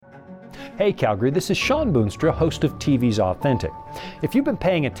Hey Calgary, this is Sean Boonstra, host of TV's Authentic. If you've been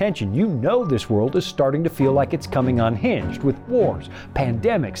paying attention, you know this world is starting to feel like it's coming unhinged with wars,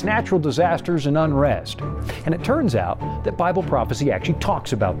 pandemics, natural disasters, and unrest. And it turns out that Bible prophecy actually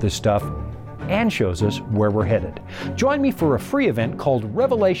talks about this stuff and shows us where we're headed. Join me for a free event called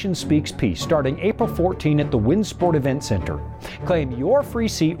Revelation Speaks Peace, starting April 14 at the Winsport Event Center. Claim your free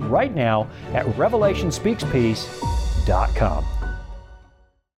seat right now at revelationspeakspeace.com.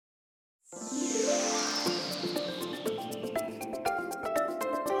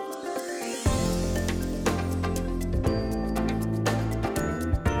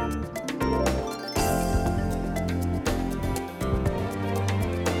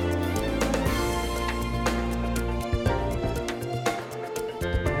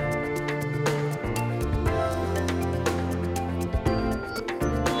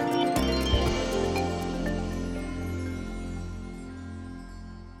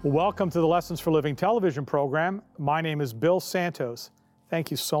 Welcome to the Lessons for Living television program. My name is Bill Santos.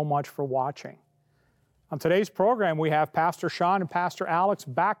 Thank you so much for watching. On today's program, we have Pastor Sean and Pastor Alex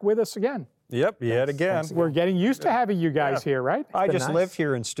back with us again. Yep, yet again. We're getting used to having you guys here, right? I just live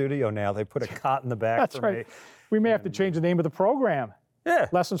here in studio now. They put a cot in the back That's for right. me. We may have to change the name of the program. Yeah.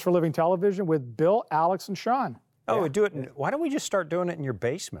 Lessons for Living television with Bill, Alex, and Sean. Oh, we do it. Why don't we just start doing it in your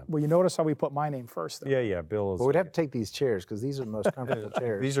basement? Well, you notice how we put my name first, though. Yeah, Bill is. But we'd have to take these chairs because these are the most comfortable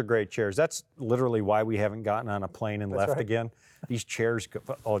chairs. These are great chairs. That's literally why we haven't gotten on a plane and left right. again. These chairs,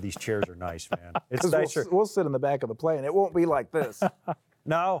 these chairs are nice, man. It's 'Cause nicer. we'll sit in the back of the plane. It won't be like this.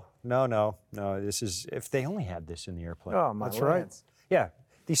 No. This is, if they only had this in the airplane. Oh, my That's right. lands. Yeah.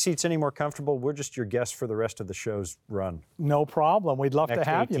 These seats any more comfortable? We're just your guests for the rest of the show's run. No problem. We'd love to Next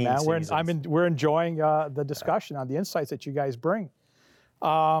have you, 18 man. seasons. We're enjoying the discussion on the insights that you guys bring.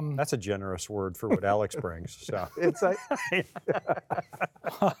 That's a generous word for what Alex brings. So. It's like,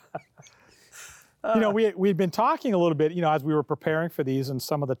 We've been talking a little bit, as we were preparing for these and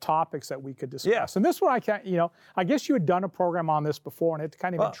some of the topics that we could discuss. Yeah. And this one, I guess you had done a program on this before, and it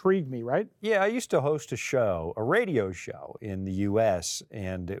kind of intrigued me, right? Yeah, I used to host a radio show in the U.S.,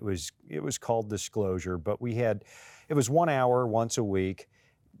 and it was called Disclosure, but it was 1 hour once a week.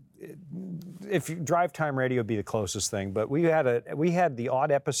 If drive time radio would be the closest thing, but we had the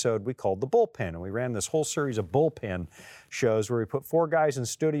odd episode we called The Bullpen, and we ran this whole series of bullpen shows where we put 4 guys in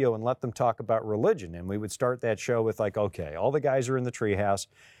studio and let them talk about religion. And we would start that show with okay, all the guys are in the treehouse,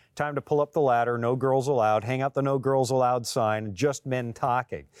 time to pull up the ladder, no girls allowed, hang out the no girls allowed sign, just men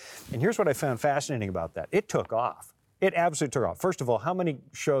talking. And here's what I found fascinating about that. It took off. It absolutely took off. First of all, how many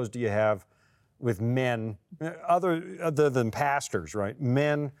shows do you have with men, other than pastors, right?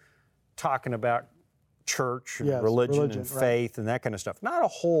 Men talking about church and religion and faith and that kind of stuff. Not a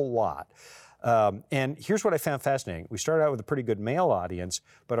whole lot. And here's what I found fascinating. We started out with a pretty good male audience,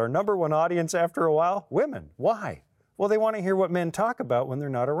 but our number one audience after a while, women. Why? Well, they want to hear what men talk about when they're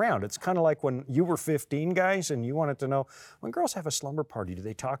not around. It's kind of like when you were 15, guys, and you wanted to know, when girls have a slumber party, do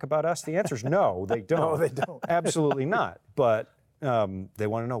they talk about us? The answer is no, they don't. No, they don't. Absolutely not. But they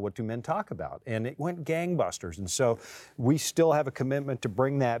want to know, what do men talk about? And it went gangbusters. And so we still have a commitment to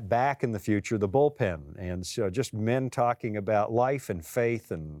bring that back in the future, the bullpen. And so just men talking about life and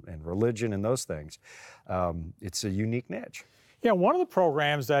faith and religion and those things. It's a unique niche. Yeah, one of the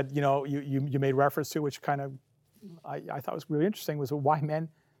programs that, you made reference to, which kind of I thought was really interesting, was why men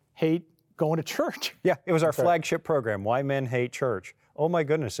hate going to church. Yeah, it was our flagship program, Why Men Hate Church. Oh my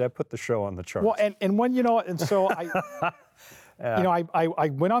goodness, that put the show on the charts. Well, and when, and so I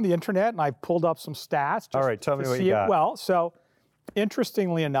went on the internet and I pulled up some stats. All right, tell me what you got. Well, so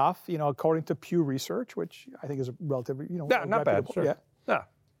interestingly enough, according to Pew Research, which I think is a relatively, not bad. Sure. Yeah. No.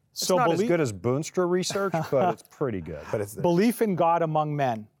 It's not as good as Boonstra research, but it's pretty good. but it's belief in God among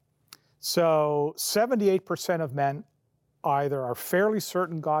men. So 78% of men either are fairly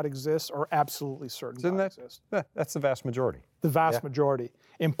certain God exists or absolutely certain God exists. That's the vast majority. The vast majority.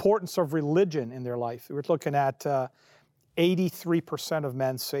 Importance of religion in their life. We're looking at 83% of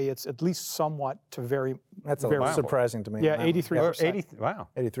men say it's at least somewhat to very. That's very surprising to me. Yeah, 83%. 80, wow.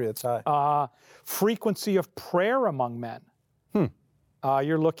 83, that's high. Frequency of prayer among men.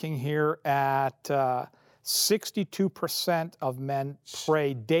 You're looking here at 62% of men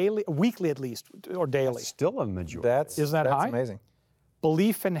pray daily, weekly at least, or daily. That's still a majority. Isn't that high? That's amazing.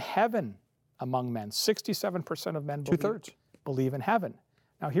 Belief in heaven among men. 67% of men believe in heaven.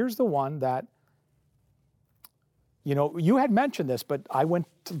 Now here's the one that, you had mentioned this, but I went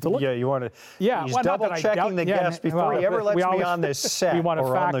to look. Yeah, you want to. Yeah, he's double checking the guest before he ever lets me on this set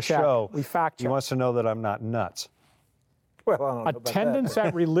or on the show. We fact check. He wants to know that I'm not nuts. Well, I don't know Attendance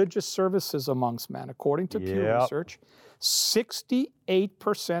at religious services amongst men, according to Pew Research,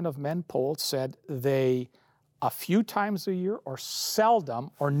 68% of men polled said they a few times a year or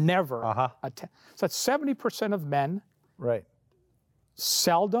seldom or never attend. So that's 70% of men Right.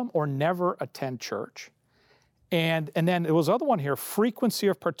 seldom or never attend church. And then there was another one here, frequency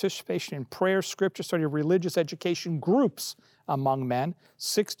of participation in prayer, scripture study, religious education groups among men.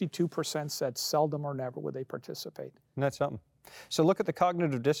 62% said seldom or never would they participate. Isn't that something? So look at the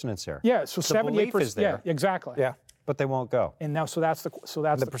cognitive dissonance there. Yeah, so The belief 78%. is there. Yeah, exactly. Yeah. But they won't go. And now, so that's the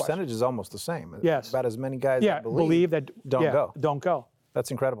The percentage is almost the same. Yes. About as many guys Yeah, that believe that don't go. Don't go.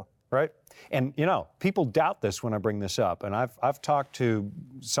 That's incredible. Right? And you know, people doubt this when I bring this up. And I've talked to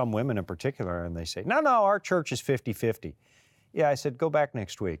some women in particular, and they say, no, our church is 50-50. Yeah, I said, go back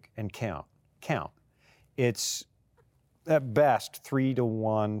next week and count. It's at best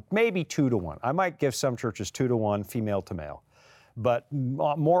 3-1, maybe 2-1. I might give some churches 2-1, female to male. But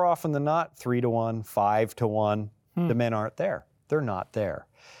more often than not, 3-1, 5-1, the men aren't there. They're not there.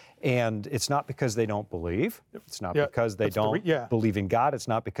 And it's not because they don't believe. It's not because they don't believe in God. It's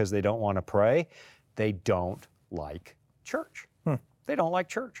not because they don't want to pray. They don't like church. They don't like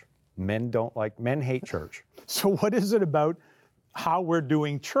church. Men hate church. So what is it about how we're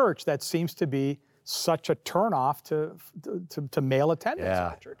doing church that seems to be such a turnoff to male attendance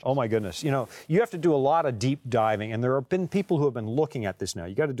at churches? Oh my goodness. You know, you have to do a lot of deep diving, and there have been people who have been looking at this now.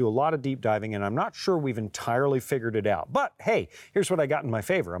 You got to do a lot of deep diving, and I'm not sure we've entirely figured it out. But hey, here's what I got in my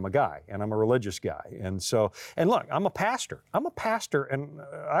favor. I'm a guy, and I'm a religious guy. And look, I'm a pastor, and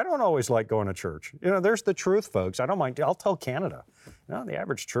I don't always like going to church. You know, there's the truth, folks. I don't mind. I'll tell Canada. You know, the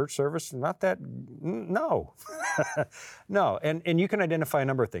average church service, not that, no. No, and you can identify a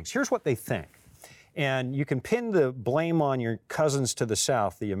number of things. Here's what they think. And you can pin the blame on your cousins to the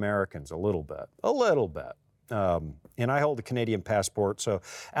south, the Americans, a little bit. And I hold a Canadian passport, so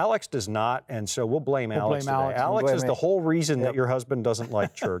Alex does not, and so we'll blame Alex today. Alex is the whole reason that your husband doesn't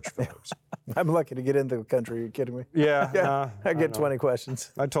like church, folks. I'm lucky to get into the country. Are you kidding me? Yeah. I get 20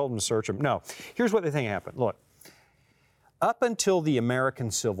 questions. I told him to search him. No, here's what they think happened. Look, up until the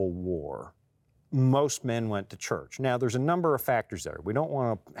American Civil War, most men went to church. Now, there's a number of factors there. We don't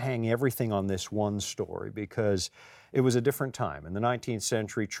want to hang everything on this one story because it was a different time. In the 19th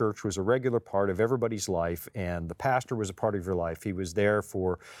century, church was a regular part of everybody's life, and the pastor was a part of your life. He was there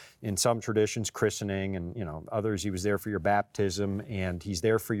for, in some traditions, christening, and others, he was there for your baptism, and he's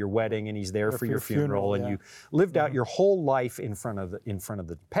there for your wedding, and he's there for your funeral, and you lived out your whole life in front of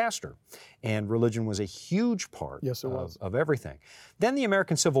the pastor. And religion was a huge part of everything. Then the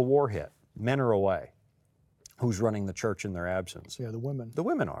American Civil War hit. Men are away. Who's running the church in their absence? Yeah, the women. The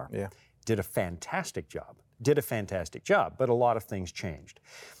women are. Yeah. Did a fantastic job, but a lot of things changed.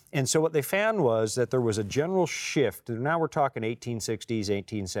 And so what they found was that there was a general shift. Now we're talking 1860s,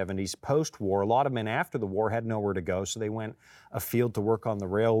 1870s, post-war. A lot of men after the war had nowhere to go, so they went afield to work on the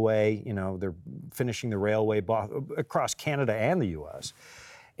railway. They're finishing the railway across Canada and the U.S.,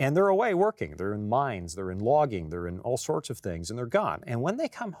 and they're away working. They're in mines, they're in logging, they're in all sorts of things, and they're gone. And when they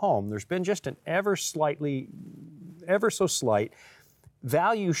come home, there's been just an ever so slight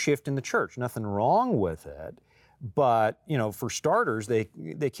value shift in the church. Nothing wrong with it, but for starters, they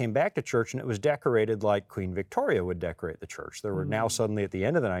came back to church and it was decorated like Queen Victoria would decorate the church. There were now suddenly at the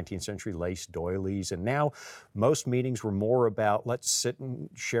end of the 19th century lace doilies, and now most meetings were more about let's sit and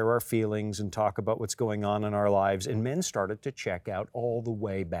share our feelings and talk about what's going on in our lives, and men started to check out all the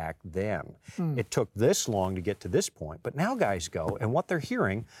way back then. It took this long to get to this point, but now guys go, and what they're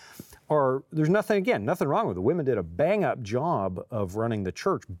hearing there's nothing wrong with it. The women did a bang-up job of running the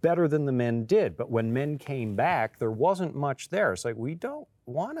church, better than the men did. But when men came back, there wasn't much there. It's like, we don't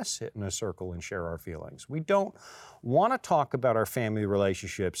want to sit in a circle and share our feelings. We don't want to talk about our family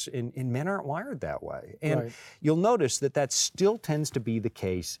relationships, and men aren't wired that way. And you'll notice that still tends to be the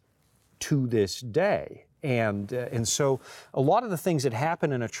case to this day. And so a lot of the things that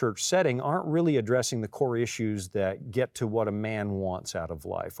happen in a church setting aren't really addressing the core issues that get to what a man wants out of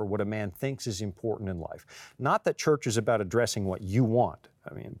life or what a man thinks is important in life. Not that church is about addressing what you want.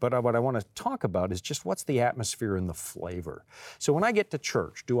 But what I want to talk about is just what's the atmosphere and the flavor. So when I get to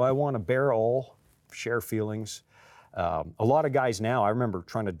church, do I want to bear all, share feelings? A lot of guys now, I remember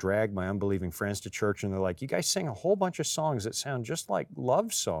trying to drag my unbelieving friends to church, and they're like, you guys sing a whole bunch of songs that sound just like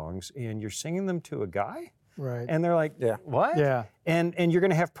love songs, and you're singing them to a guy? Right. And they're like, what? Yeah. And you're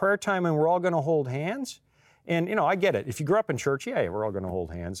going to have prayer time and we're all going to hold hands? And, I get it. If you grew up in church, we're all going to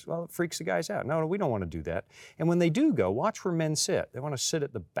hold hands. Well, it freaks the guys out. No, we don't want to do that. And when they do go, watch where men sit. They want to sit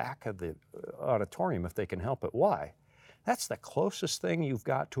at the back of the auditorium if they can help it. Why? That's the closest thing you've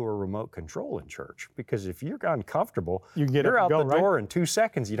got to a remote control in church. Because if you're uncomfortable, you're out the door in 2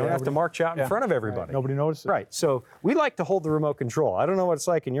 seconds. You don't have to march out in front of everybody. Right. Nobody notices. Right. So we like to hold the remote control. I don't know what it's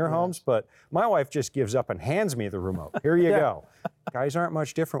like in your homes, but my wife just gives up and hands me the remote. Here you go. Guys aren't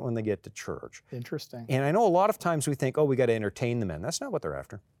much different when they get to church. Interesting. And I know a lot of times we think, oh, we got to entertain the men. That's not what they're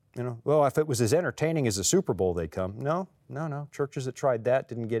after. Well, if it was as entertaining as the Super Bowl, they'd come. No. Churches that tried that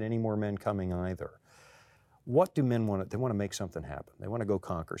didn't get any more men coming either. What do men want? They want to make something happen. They want to go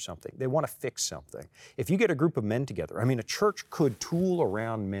conquer something. They want to fix something. If you get a group of men together, a church could tool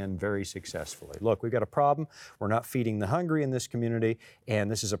around men very successfully. Look, we've got a problem. We're not feeding the hungry in this community, and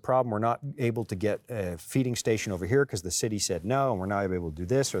this is a problem. We're not able to get a feeding station over here because the city said no, and we're not able to do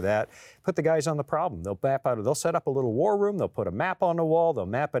this or that. Put the guys on the problem. They'll set up a little war room. They'll put a map on the wall. They'll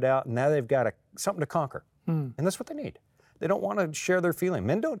map it out, and now they've got something to conquer. And that's what they need. They don't want to share their feeling.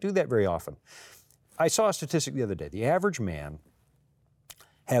 Men don't do that very often. I saw a statistic the other day. The average man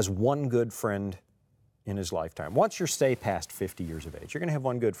has one good friend in his lifetime. Once you stay past 50 years of age, you're going to have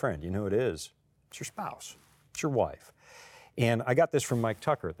one good friend. You know who it is? It's your spouse. It's your wife. And I got this from Mike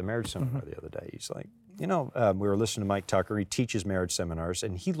Tucker at the marriage seminar the other day. He's like, we were listening to Mike Tucker. He teaches marriage seminars,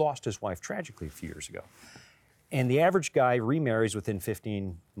 and he lost his wife tragically a few years ago. And the average guy remarries within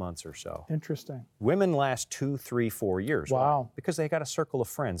 15 months or so. Interesting. Women last 2, 3, 4 years. Wow. Why? Because they got a circle of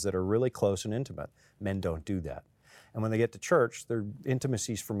friends that are really close and intimate. Men don't do that. And when they get to church, they're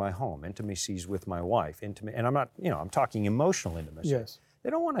intimacies for my home, intimacies with my wife, and I'm not, I'm talking emotional intimacy. Yes. They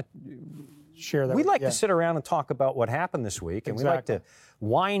don't want to share that. We like to sit around and talk about what happened this week, and we like to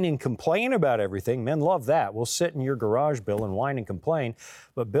whine and complain about everything. Men love that. We'll sit in your garage, Bill, and whine and complain.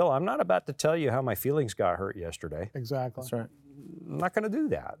 But Bill, I'm not about to tell you how my feelings got hurt yesterday. Exactly. That's right. I'm not going to do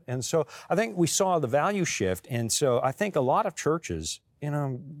that. And so I think we saw the value shift, and so I think a lot of churches,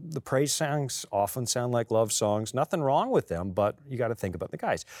 the praise songs often sound like love songs. Nothing wrong with them, but you got to think about the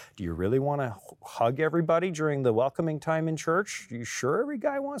guys. Do you really want to hug everybody during the welcoming time in church? Are you sure every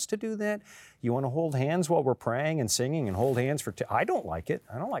guy wants to do that? You want to hold hands while we're praying and singing and hold hands for I don't like it.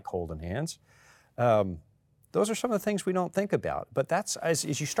 I don't like holding hands. Those are some of the things we don't think about. But that's, as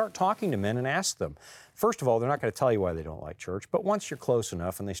you start talking to men and ask them, first of all, they're not going to tell you why they don't like church, but once you're close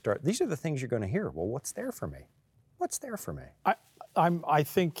enough and they start, these are the things you're going to hear. Well, what's there for me? What's there for me? I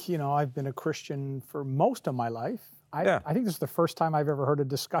think, I've been a Christian for most of my life. I think this is the first time I've ever heard a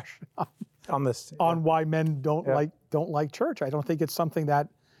discussion on why men don't like church. I don't think it's something that,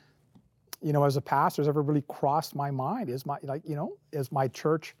 as a pastor, has ever really crossed my mind. Is my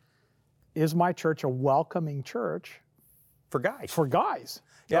church a welcoming church for guys? For guys.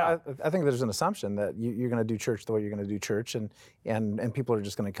 Yeah, I think there's an assumption that you're going to do church the way you're going to do church, and people are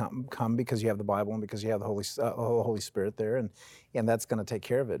just going to come because you have the Bible and because you have the Holy Spirit there, and that's going to take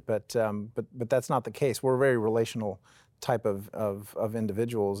care of it. But that's not the case. We're a very relational type of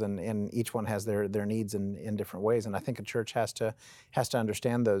individuals, and each one has their needs in different ways. And I think a church has to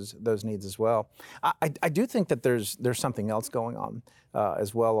understand those needs as well. I do think that there's something else going on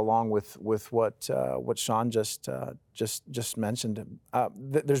as well, along with what Sean just mentioned.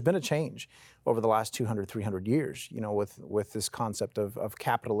 There's been a change over the last 200, 300 years, with this concept of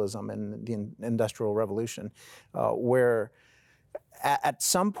capitalism and the Industrial Revolution, where at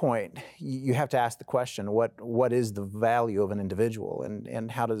some point you have to ask the question, what is the value of an individual,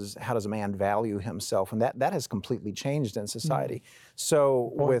 and how does a man value himself? And that has completely changed in society. Mm-hmm.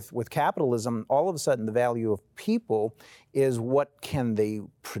 So with capitalism, all of a sudden the value of people is what can they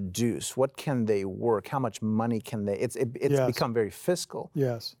produce, what can they work, how much money can they? It's become very fiscal.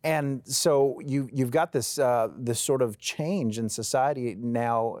 Yes. And so you've got this sort of change in society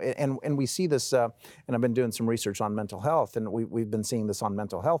now, and we see this. And I've been doing some research on mental health, and we've been seeing this on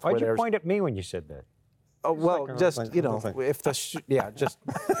mental health. Why'd you point at me when you said that? Oh, well, just if just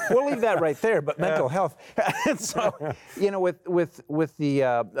we'll leave that right there. But mental health, and so with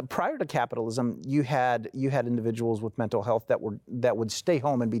the prior to capitalism, you had individuals with mental health that would stay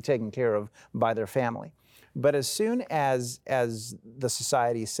home and be taken care of by their family. But as soon as the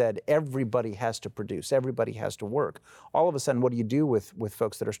society said everybody has to produce, everybody has to work, all of a sudden, what do you do with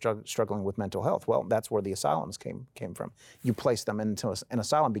folks that are struggling with mental health? Well, that's where the asylums came from. You place them into an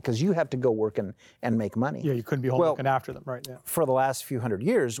asylum because you have to go work and make money. Yeah, you couldn't be home looking after them, right? Yeah. For the last few hundred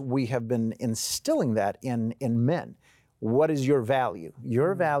years, we have been instilling that in men. What is your value?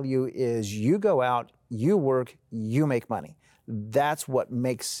 Your value is you go out, you work, you make money. That's what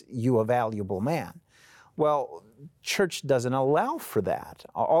makes you a valuable man. Well, church doesn't allow for that.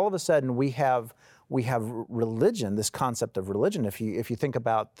 All of a sudden, we have we have religion, this concept of religion. If you think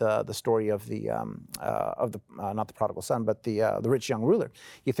about the story of the not the prodigal son, but the rich young ruler,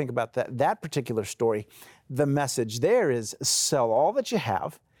 you think about that particular story. The message there is sell all that you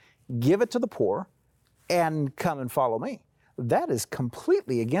have, give it to the poor, and come and follow me. That is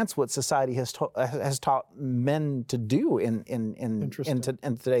completely against what society has taught men to do in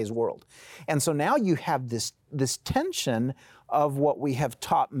today's world. And so now you have this tension of what we have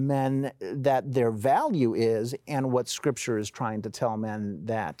taught men that their value is, and what Scripture is trying to tell men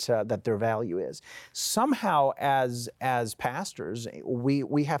that their value is. Somehow, as pastors,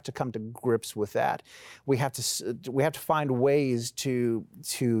 we have to come to grips with that. We have to find ways to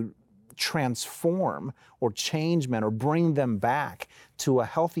transform or change men, or bring them back to a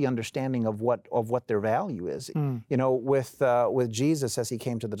healthy understanding of what their value is. You know, with Jesus, as he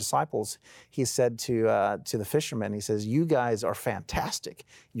came to the disciples, he said to the fishermen, he says, "You guys are fantastic.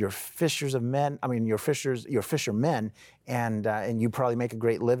 You're fishers of men. I mean, you're fishermen, and you probably make a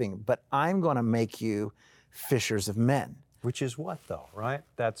great living. But I'm going to make you fishers of men." Which is what, though, right?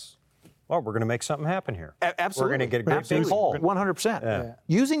 Well, we're going to make something happen here. Absolutely. We're going to get a great big haul. 100%. Yeah.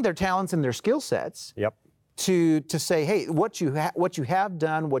 Using their talents and their skill sets. Yep. To say, hey, what you have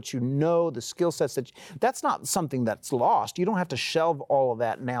done, what you know, the skill sets that's not something that's lost. You don't have to shelve all of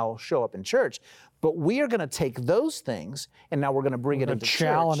that now, show up in church. But we are going to take those things, and now we're going to bring it into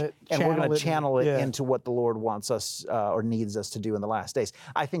church, and we're going to channel it into what the Lord wants us or needs us to do in the last days.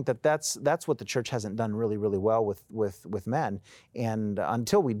 I think that's what the church hasn't done really, really well with men. And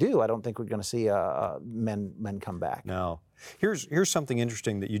until we do, I don't think we're going to see men come back. No. Here's something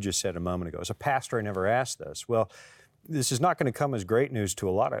interesting that you just said a moment ago. As a pastor, I never asked this. Well, this is not going to come as great news to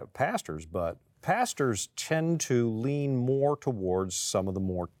a lot of pastors, but pastors tend to lean more towards some of the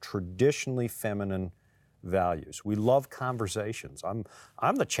more traditionally feminine values. We love conversations.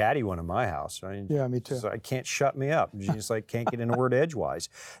 I'm the chatty one in my house. Yeah, me too. So I can't shut me up. Just like can't get in a word edgewise.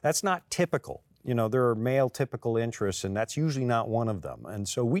 That's not typical. You know, there are male typical interests, and that's usually not one of them. And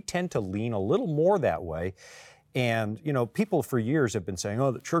so we tend to lean a little more that way. And, you know, people for years have been saying,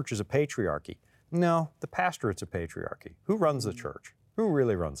 oh, the church is a patriarchy. No, the pastor, it's a patriarchy. Who runs the church? Who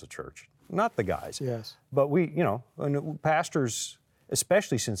really runs the church? Not the guys. Yes. But pastors,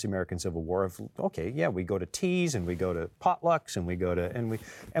 especially since the American Civil War, we go to teas and we go to potlucks and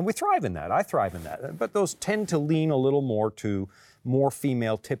we thrive in that. I thrive in that. But those tend to lean a little more to more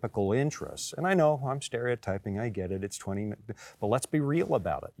female typical interests. And I know I'm stereotyping, I get it, it's 20, but let's be real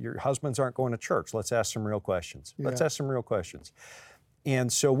about it. Your husbands aren't going to church. Let's ask some real questions. Let's ask some real questions.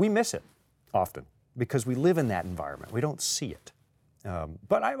 And so we miss it often because we live in that environment. We don't see it.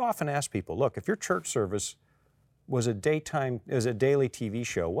 But I've often asked people, look, if your church service was a daily TV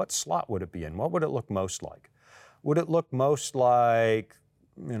show, what slot would it be in? What would it look most like? Would it look most like,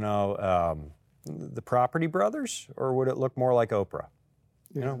 the Property Brothers, or would it look more like Oprah?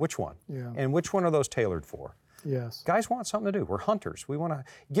 You know, which one? Yeah. And which one are those tailored for? Yes. Guys want something to do. We're hunters. We want to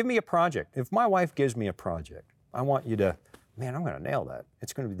give me a project. If my wife gives me a project, I want you to, man, I'm going to nail that.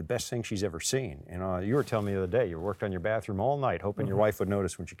 It's going to be the best thing she's ever seen. You were telling me the other day you worked on your bathroom all night, hoping your wife would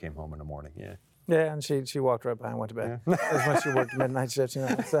notice when she came home in the morning. Yeah. Yeah, and she walked right by and went to bed. As much as she worked midnight shifts,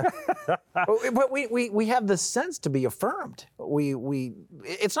 So. But we have the sense to be affirmed.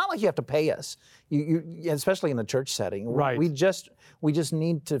 It's not like you have to pay us. You especially in a church setting. Right. We just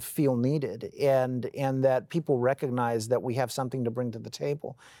need to feel needed, and that people recognize that we have something to bring to the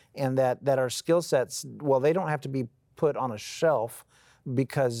table, and that our skill sets, they don't have to be put on a shelf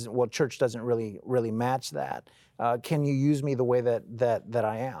because church doesn't really match that. Can you use me the way that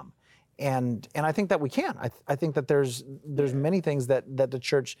I am? And I think that we can. I think that there's many things that the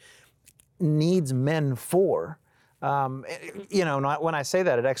church needs men for. When I say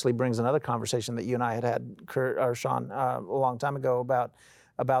that, it actually brings another conversation that you and I had Kurt or Sean, a long time ago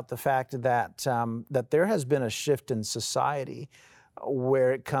about the fact that there has been a shift in society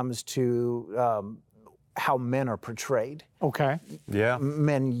where it comes to how men are portrayed. Okay. Yeah.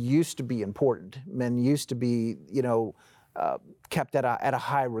 Men used to be important. Men used to be, kept at a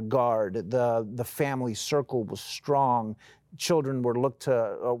high regard. The family circle was strong. Children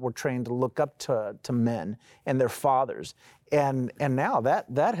were trained to look up to men and their fathers. And now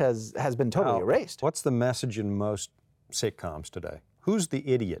that has been totally erased. What's the message in most sitcoms today? Who's the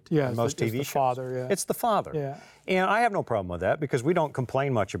idiot in most TV shows? It's the father, yeah. It's the father. Yeah. And I have no problem with that because we don't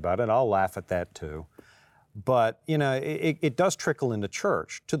complain much about it. I'll laugh at that too. But, it does trickle into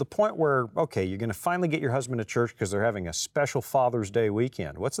church to the point where, okay, you're going to finally get your husband to church because they're having a special Father's Day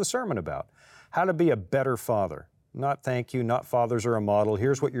weekend. What's the sermon about? How to be a better father. Not thank you, not fathers are a model.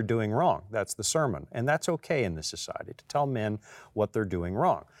 Here's what you're doing wrong. That's the sermon. And that's okay in this society to tell men what they're doing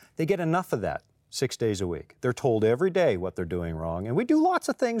wrong. They get enough of that 6 days a week. They're told every day what they're doing wrong, and we do lots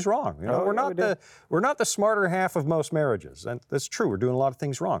of things wrong. You know, we're not the smarter half of most marriages, and that's true. We're doing a lot of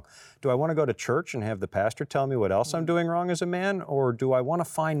things wrong. Do I want to go to church and have the pastor tell me what else I'm doing wrong as a man, or do I want to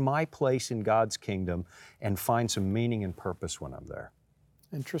find my place in God's kingdom and find some meaning and purpose when I'm there?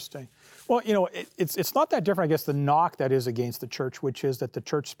 Interesting. Well, you know, it's not that different, I guess, the knock that is against the church, which is that the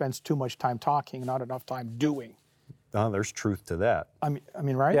church spends too much time talking, not enough time doing. There's truth to that. I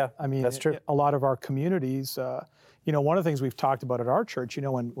mean, right? Yeah, I mean, that's true. A lot of our communities, you know, one of the things we've talked about at our church, you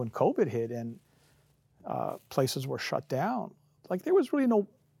know, when COVID hit and places were shut down, like there was really no,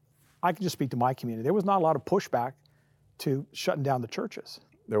 I can just speak to my community, there was not a lot of pushback to shutting down the churches.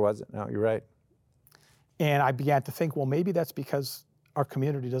 There wasn't. No, you're right. And I began to think, well, maybe that's because our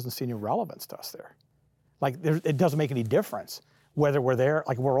community doesn't see any relevance to us there. Like it doesn't make any difference whether we're there,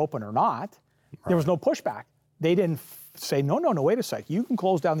 like we're open or not. Right. There was no pushback. They didn't say, no, wait a sec. You can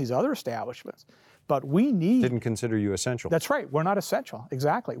close down these other establishments, but we need... Didn't consider you essential. That's right. We're not essential.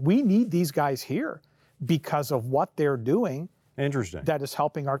 Exactly. We need these guys here because of what they're doing. Interesting. That is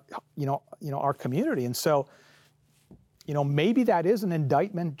helping our, our community. And so, you know, maybe that is an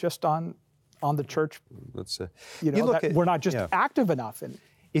indictment just on the church. Let's we're not just active enough. And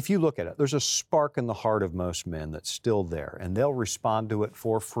if you look at it, there's a spark in the heart of most men that's still there, and they'll respond to it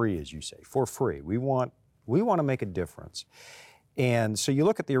for free, as you say, for free. We want to make a difference. And so you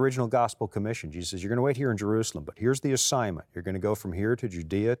look at the original gospel commission. Jesus says, you're going to wait here in Jerusalem, but here's the assignment. You're going to go from here to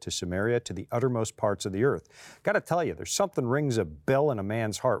Judea, to Samaria, to the uttermost parts of the earth. Got to tell you, there's something rings a bell in a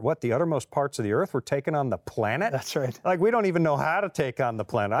man's heart. What, the uttermost parts of the earth? We're taking on the planet? That's right. Like, we don't even know how to take on the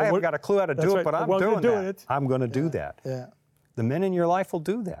planet. I haven't got a clue how to do it, but I'm doing that. I'm going to do that. Yeah. The men in your life will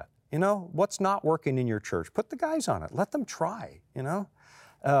do that. You know, what's not working in your church? Put the guys on it. Let them try, you know?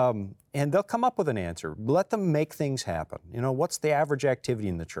 And they'll come up with an answer. Let them make things happen. You know, what's the average activity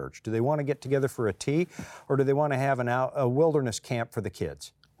in the church? Do they want to get together for a tea, or do they want to have a wilderness camp for the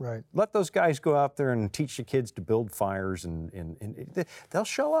kids? Right. Let those guys go out there and teach the kids to build fires, and they'll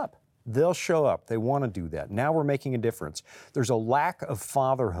show up. They'll show up. They want to do that. Now we're making a difference. There's a lack of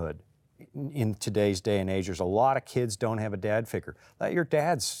fatherhood in today's day and age. There's a lot of kids don't have a dad figure. Let your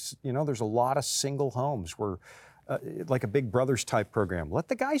dads, you know, there's a lot of single homes where like a Big Brothers type program. Let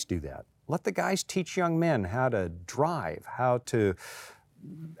the guys do that. Let the guys teach young men how to drive, how to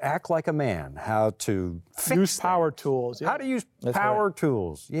act like a man, how to use power tools. Yeah. How to use power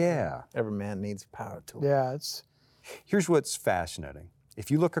tools. Yeah. Every man needs a power tool. Yeah, Here's what's fascinating. If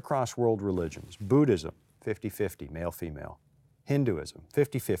you look across world religions, Buddhism, 50-50, male-female. Hinduism,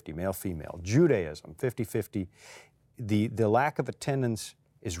 50-50, male-female. Judaism, 50-50. The lack of attendance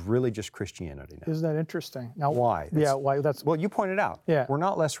is really just Christianity now. Isn't that interesting? Now, why? Why? Well, you pointed out. Yeah. We're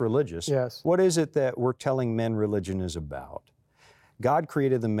not less religious. Yes. What is it that we're telling men religion is about? God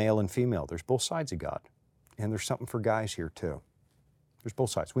created them male and female. There's both sides of God. And there's something for guys here too. There's both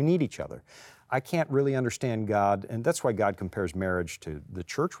sides. We need each other. I can't really understand God, and that's why God compares marriage to the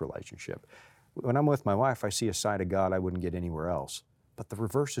church relationship. When I'm with my wife, I see a side of God I wouldn't get anywhere else. But the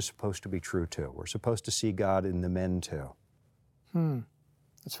reverse is supposed to be true too. We're supposed to see God in the men too.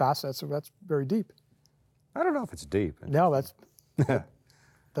 That's fascinating. That's very deep. I don't know if it's deep. No,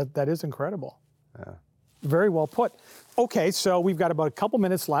 that is incredible. Yeah. Very well put. Okay, so we've got about a couple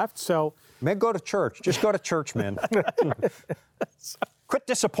minutes left. So, men, go to church. Just go to church, men. Quit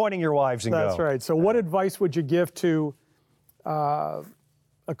disappointing your wives and go. That's right. So, what advice would you give to a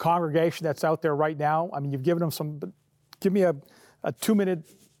congregation that's out there right now? I mean, you've given them some. But give me a 2-minute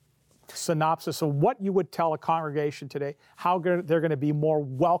synopsis of what you would tell a congregation today, how they're going to be more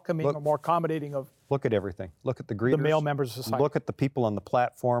welcoming or more accommodating of. Look at everything. Look at the greeters. The male members of society. Look at the people on the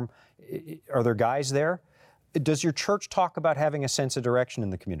platform. Are there guys there? Does your church talk about having a sense of direction in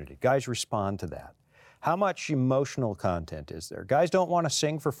the community? Guys respond to that. How much emotional content is there? Guys don't want to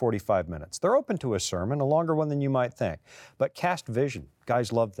sing for 45 minutes. They're open to a sermon, a longer one than you might think. But cast vision.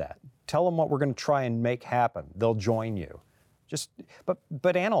 Guys love that. Tell them what we're going to try and make happen. They'll join you.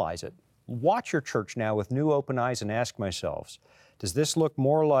 But analyze it. Watch your church now with new open eyes and ask myself, does this look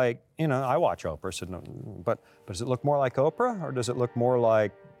more like, I watch Oprah, so no, but does it look more like Oprah, or does it look more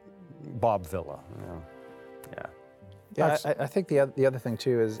like Bob Villa? Yeah, I think the other thing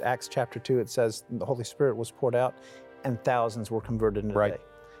too is Acts chapter 2, it says the Holy Spirit was poured out and thousands were converted in a day.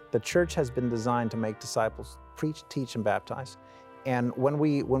 The church has been designed to make disciples, preach, teach, and baptize. And when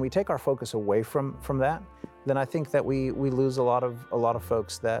we take our focus away from that, then I think that we lose a lot of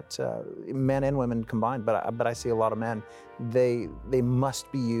folks, that men and women combined. But I see a lot of men. They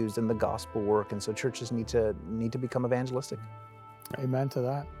must be used in the gospel work, and so churches need to become evangelistic. Amen to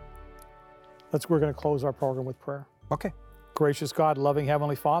that. We're going to close our program with prayer. Okay. Gracious God, loving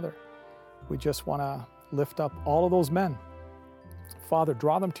Heavenly Father, we just want to lift up all of those men. Father,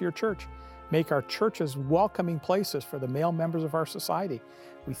 draw them to your church. Make our churches welcoming places for the male members of our society.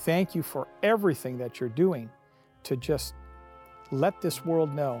 We thank you for everything that you're doing to just let this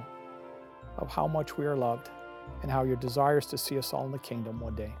world know of how much we are loved and how your desire is to see us all in the kingdom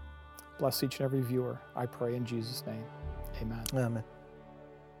one day. Bless each and every viewer, I pray in Jesus' name. Amen. Amen.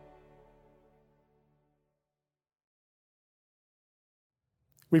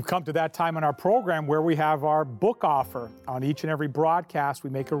 We've come to that time in our program where we have our book offer. On each and every broadcast, we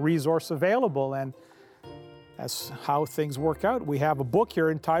make a resource available, and that's how things work out. We have a book here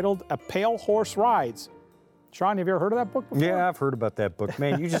entitled A Pale Horse Rides. Sean, have you ever heard of that book before? Yeah, I've heard about that book.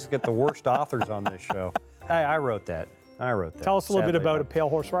 Man, you just get the worst authors on this show. I wrote that. Tell us a little bit about A Pale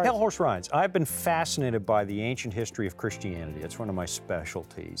Horse Rides. Pale Horse Rides. I've been fascinated by the ancient history of Christianity. It's one of my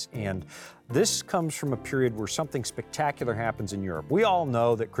specialties. And this comes from a period where something spectacular happens in Europe. We all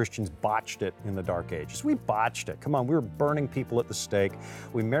know that Christians botched it in the Dark Ages. We botched it. Come on, we were burning people at the stake.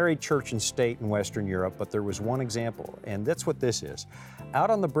 We married church and state in Western Europe, but there was one example, and that's what this is.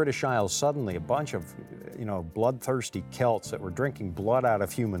 Out on the British Isles, suddenly a bunch of, bloodthirsty Celts that were drinking blood out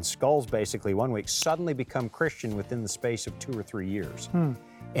of human skulls basically one week suddenly become Christian within the space of 2 or 3 years.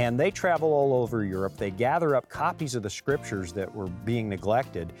 And they travel all over Europe. They gather up copies of the scriptures that were being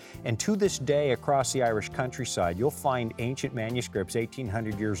neglected. And to this day, across the Irish countryside, you'll find ancient manuscripts,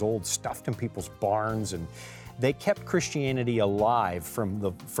 1,800 years old, stuffed in people's barns. And they kept Christianity alive from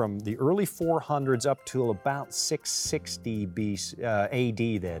the early 400s up to about 660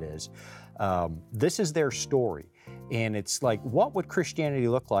 AD, that is. This is their story. And it's like, what would Christianity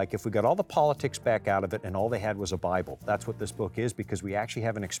look like if we got all the politics back out of it and all they had was a Bible? That's what this book is, because we actually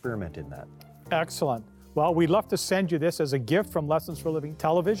have an experiment in that. Excellent. Well, we'd love to send you this as a gift from Lessons for Living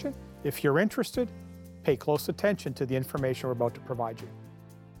Television. If you're interested, pay close attention to the information we're about to provide you.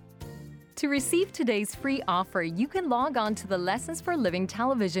 To receive today's free offer, you can log on to the Lessons for Living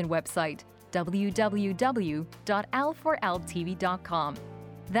Television website, www.l4ltv.com.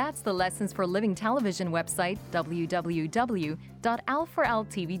 That's the Lessons for Living Television website,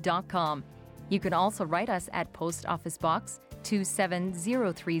 www.l4ltv.com. You can also write us at Post Office Box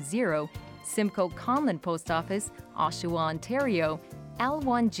 27030, Simcoe Conlin Post Office, Oshawa, Ontario,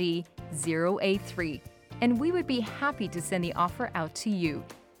 L1G 0A3, and we would be happy to send the offer out to you.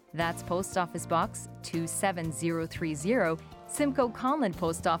 That's Post Office Box 27030, Simcoe Conlin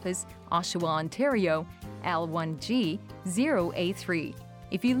Post Office, Oshawa, Ontario, L1G 0A3.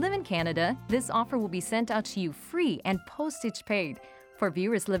 If you live in Canada, this offer will be sent out to you free and postage paid. For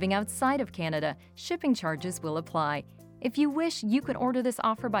viewers living outside of Canada, shipping charges will apply. If you wish, you can order this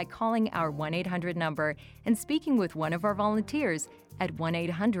offer by calling our 1-800 number and speaking with one of our volunteers at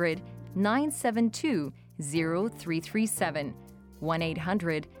 1-800-972-0337.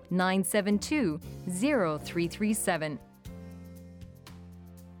 1-800-972-0337.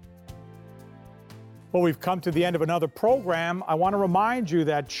 Well, we've come to the end of another program. I want to remind you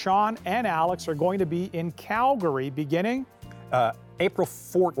that Sean and Alex are going to be in Calgary beginning April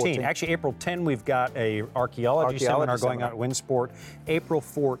 14. Actually, April 10, we've got a archaeology seminar going on at Winsport. April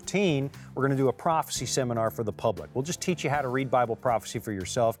 14, we're going to do a prophecy seminar for the public. We'll just teach you how to read Bible prophecy for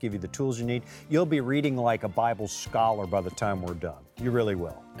yourself, give you the tools you need. You'll be reading like a Bible scholar by the time we're done. You really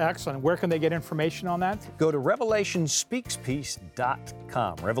will. Excellent. Where can they get information on that? Go to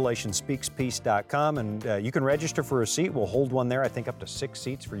revelationspeakspeace.com, revelationspeakspeace.com, and you can register for a seat. We'll hold one there, I think up to 6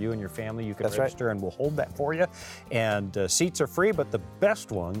 seats for you and your family. You can register, and we'll hold that for you. And seats are free, but the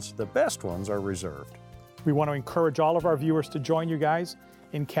best ones are reserved. We want to encourage all of our viewers to join you guys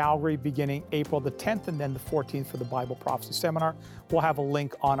in Calgary beginning April the 10th and then the 14th for the Bible Prophecy Seminar. We'll have a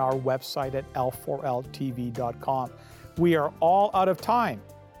link on our website at l4ltv.com. We are all out of time.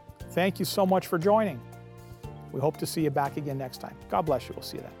 Thank you so much for joining. We hope to see you back again next time. God bless you. We'll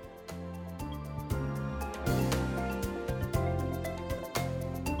see you then.